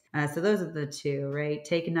it. So those are the two, right?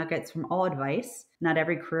 Take nuggets from all advice. Not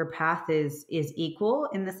every career path is equal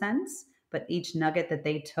in the sense, but each nugget that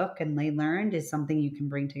they took and they learned is something you can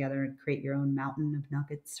bring together and create your own mountain of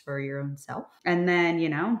nuggets for your own self. And then,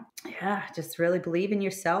 just really believe in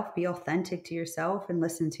yourself, be authentic to yourself, and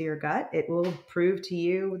listen to your gut. It will prove to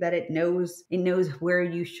you that it knows where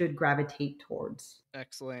you should gravitate towards.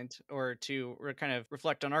 Excellent. Or to kind of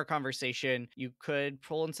reflect on our conversation, you could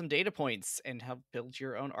pull in some data points and help build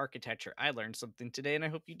your own architecture. I learned something today, and I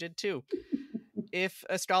hope you did too. If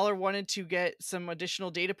a scholar wanted to get some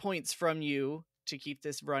additional data points from you to keep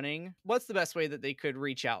this running, what's the best way that they could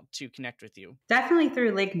reach out to connect with you? Definitely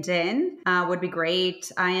through LinkedIn would be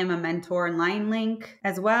great. I am a mentor in Line Link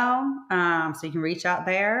as well, so you can reach out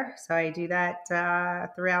there. So I do that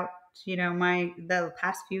throughout the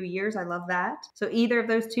past few years. I love that. So either of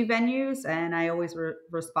those two venues, and I always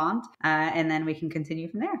respond, and then we can continue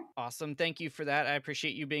from there. Awesome. Thank you for that. I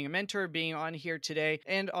appreciate you being a mentor, being on here today.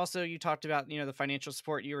 And also you talked about, the financial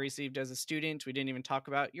support you received as a student. We didn't even talk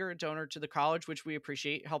about you're a donor to the college, which we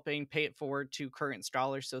appreciate, helping pay it forward to current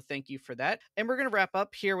scholars. So thank you for that. And we're going to wrap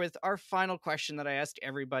up here with our final question that I asked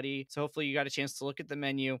everybody. So hopefully you got a chance to look at the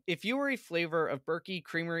menu. If you were a flavor of Berkey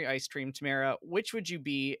Creamery ice cream, Tamara, which would you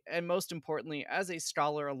be? And most importantly, as a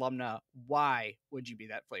scholar alumna, why would you be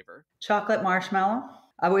that flavor? Chocolate marshmallow.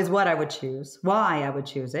 Was what I would choose. Why I would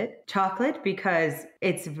choose it. Chocolate, because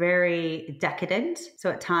it's very decadent.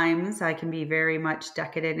 So at times I can be very much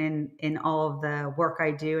decadent in all of the work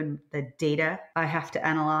I do and the data I have to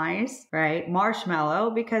analyze, right?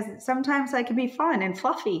 Marshmallow, because sometimes I can be fun and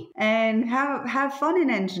fluffy and have fun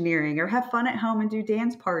in engineering, or have fun at home and do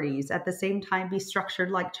dance parties at the same time, be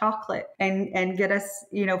structured like chocolate and get us,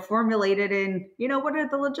 formulated in, what are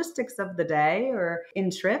the logistics of the day or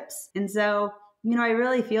in trips. And so, I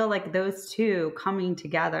really feel like those two coming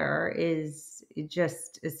together is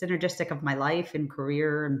synergistic of my life and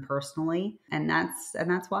career and personally. And that's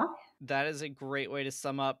why. That is a great way to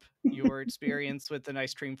sum up your experience with an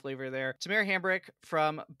ice cream flavor there. Tamara Hambrick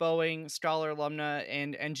from Boeing, scholar, alumna,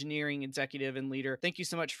 and engineering executive and leader. Thank you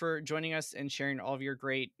so much for joining us and sharing all of your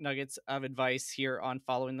great nuggets of advice here on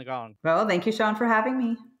Following the Gong. Well, thank you, Sean, for having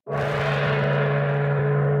me.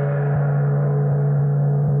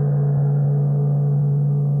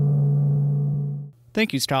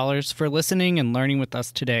 Thank you, scholars, for listening and learning with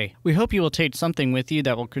us today. We hope you will take something with you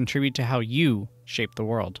that will contribute to how you shape the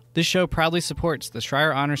world. This show proudly supports the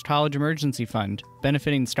Schreyer Honors College Emergency Fund,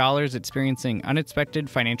 benefiting scholars experiencing unexpected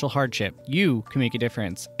financial hardship. You can make a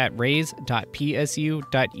difference at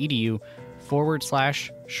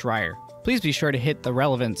raise.psu.edu/Schreyer. Please be sure to hit the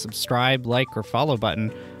relevant subscribe, like, or follow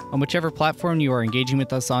button on whichever platform you are engaging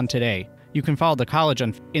with us on today. You can follow the college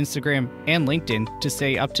on Instagram and LinkedIn to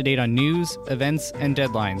stay up to date on news, events, and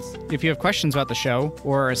deadlines. If you have questions about the show,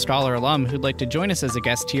 or are a scholar alum who'd like to join us as a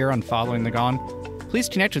guest here on Following the Gong, please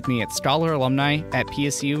connect with me at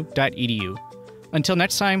scholaralumni@psu.edu. Until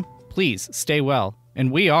next time, please stay well, and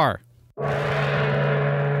we are